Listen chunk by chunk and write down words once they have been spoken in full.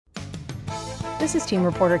This is team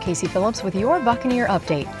reporter Casey Phillips with your Buccaneer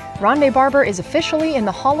update. Rondé Barber is officially in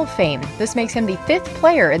the Hall of Fame. This makes him the 5th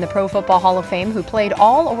player in the Pro Football Hall of Fame who played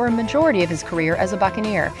all or a majority of his career as a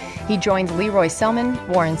Buccaneer. He joins Leroy Selmon,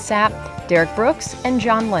 Warren Sapp, Derek Brooks, and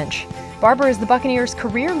John Lynch. Barber is the Buccaneers'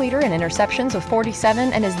 career leader in interceptions with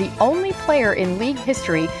 47 and is the only player in league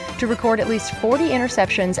history to record at least 40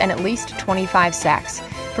 interceptions and at least 25 sacks.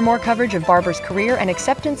 For more coverage of Barber's career and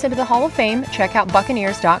acceptance into the Hall of Fame, check out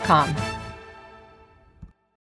Buccaneers.com.